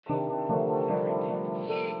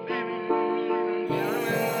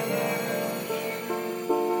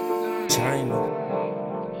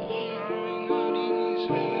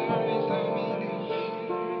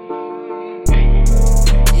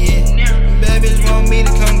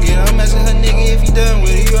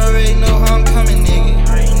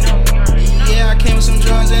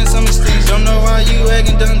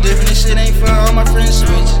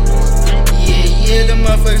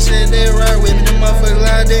motherfuckers said they ride with me. The motherfuckers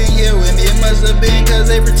lied, they ain't here with me. It must have been cause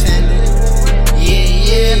they pretended.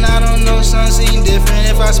 Yeah, and I don't know, something seem different.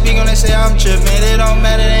 If I speak on they say I'm tripping. It don't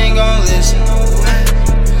matter, they ain't gon' listen.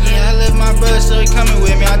 Yeah, I left my brother still coming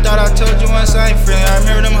with me. I thought I told you once I ain't friendly. I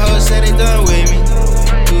remember them hoes said they done with me.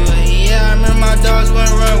 Yeah, I remember my dogs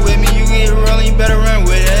wouldn't run with me. You get rolling, you better run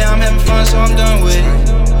with it. Hey, I'm having fun, so I'm done with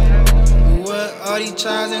it. What? All these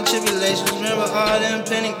trials and tribulations. Remember all them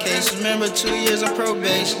pending cases. Remember 2 years on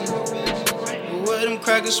probation. What? Them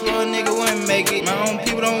crackers swore a nigga wouldn't make it. My own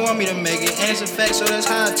people don't want me to make it. And it's a fact, so that's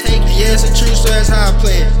how I take it. Yeah, it's a true story, that's how I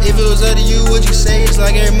play it. If it was up to you, would you say it? It's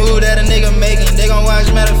like every move that a nigga making. They gon'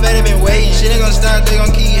 watch, matter of fact, they been waiting. Shit ain't gon' stop, they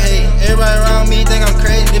gon' keep hating. Everybody around me think I'm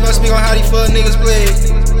crazy. If I speak on how these fuck niggas play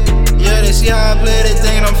it. Yeah, they see how I play, they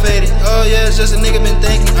thinkin' I'm faded. Oh yeah, it's just a nigga been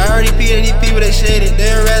thinking. I already peed these people, they shaded.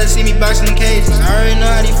 They'd rather see me boxing in cages. I already know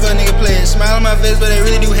how these fuck niggas play it. Smile on my face, but they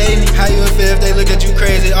really do hate me. How you would feel if they look at you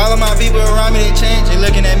crazy? All of my people around me, they change. They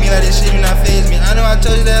looking at me like this shit do not faze me. I know I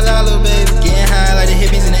told you that lie, little baby. Getting high like the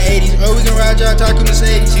hippies in the 80s. Or we can ride y'all, talk to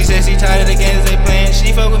Mercedes. She said she tired of the games they playin'. She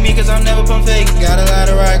fuck with me cause I'm never pump fake. Got a lot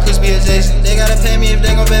of ride, crispy adjacent. They gotta pay me if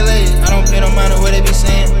they gon' pay late. I don't pay no mind on what they be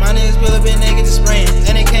saying. My niggas build up in naked to spraying.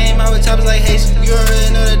 And they came out with toppers like Haitian. You already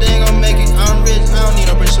know that they ain't gon' make it. I'm rich, I don't need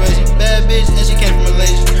no persuasion. Bad bitch, and she came from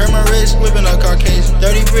Malaysia. Hurt my wrist, whipping up Caucasian.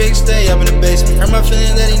 Dirty bricks, stay up in the basement. Hurt my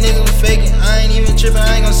feelings that these niggas was faking. I ain't even tripping,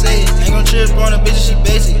 I ain't gon' say it. Ain't gon' trip on a bitch if she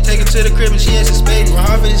basic. Take her to the crib and she has to spade it. Run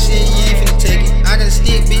hard for this shit, you ain't finna take it. I got a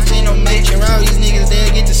stick, bitch, ain't no matron. Ride with these niggas,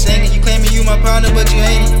 they'll get to singing. You claiming you my partner, but you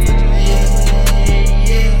ain't it.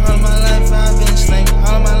 Yeah. All of my life I've been slinging.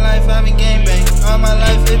 All of my life I've been gangbanging. All my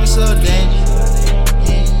life it was so dangerous.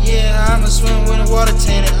 Yeah, I'ma swim with the water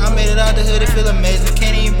tinted. I made it out the hood, it feel amazing.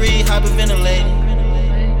 Can't even breathe, hyperventilating.